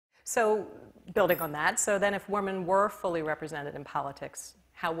So building on that, so then if women were fully represented in politics,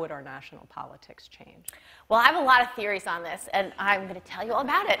 how would our national politics change? Well, I have a lot of theories on this, and I'm going to tell you all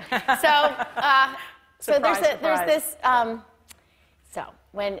about it. So there's this. So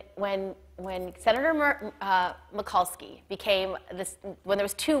when Senator Mikulski became this, when there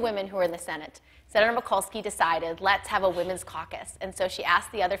was 2 women who were in the Senate, Senator Mikulski decided, let's have a women's caucus. And so she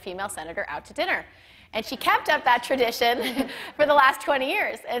asked the other female senator out to dinner. And she kept up that tradition for the last 20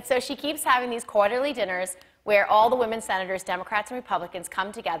 years. And so she keeps having these quarterly dinners where all the women senators, Democrats and Republicans,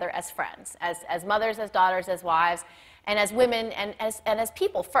 come together as friends, as mothers, as daughters, as wives, and as women, and as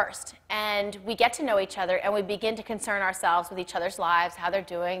people first. And we get to know each other, and we begin to concern ourselves with each other's lives, how they're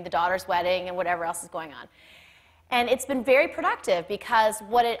doing, the daughter's wedding, and whatever else is going on. And it's been very productive, because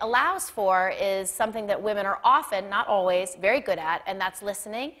what it allows for is something that women are often, not always, very good at, and that's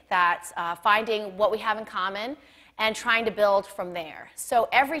listening, that's finding what we have in common, and trying to build from there. So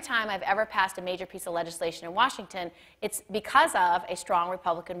every time I've ever passed a major piece of legislation in Washington, it's because of a strong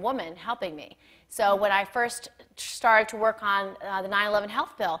Republican woman helping me. So when I first started to work on the 9/11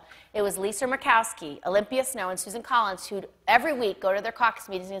 health bill, it was Lisa Murkowski, Olympia Snowe, and Susan Collins who'd every week go to their caucus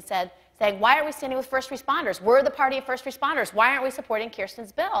meetings and saying, why aren't we standing with first responders? We're the party of first responders. Why aren't we supporting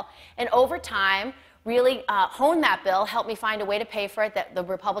Kirsten's bill? And over time, really honed that bill, helped me find a way to pay for it that the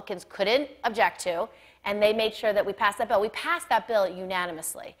Republicans couldn't object to, and they made sure that we passed that bill. We passed that bill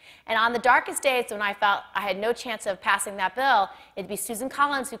unanimously. And on the darkest days when I felt I had no chance of passing that bill, it'd be Susan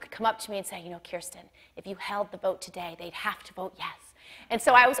Collins who could come up to me and say, you know, Kirsten, if you held the vote today, they'd have to vote yes. And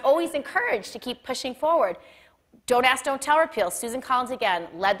so I was always encouraged to keep pushing forward. Don't ask, don't tell repeal. Susan Collins, again,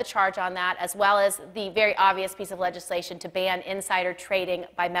 led the charge on that, as well as the very obvious piece of legislation to ban insider trading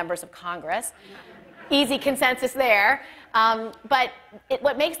by members of Congress. Easy consensus there. But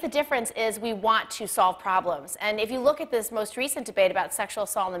what makes the difference is we want to solve problems. And if you look at this most recent debate about sexual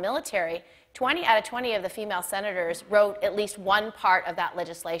assault in the military, 20 out of 20 of the female senators wrote at least one part of that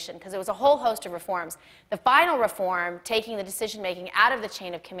legislation, because it was a whole host of reforms. The final reform, taking the decision-making out of the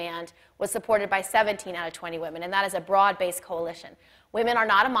chain of command, was supported by 17 out of 20 women, and that is a broad-based coalition. Women are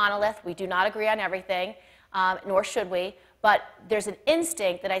not a monolith. We do not agree on everything, nor should we. But there's an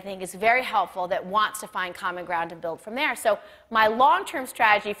instinct that I think is very helpful that wants to find common ground and build from there. So my long-term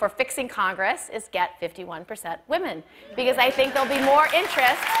strategy for fixing Congress is get 51% women, because I think there'll be more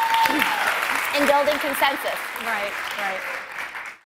interest in building consensus. Right, right.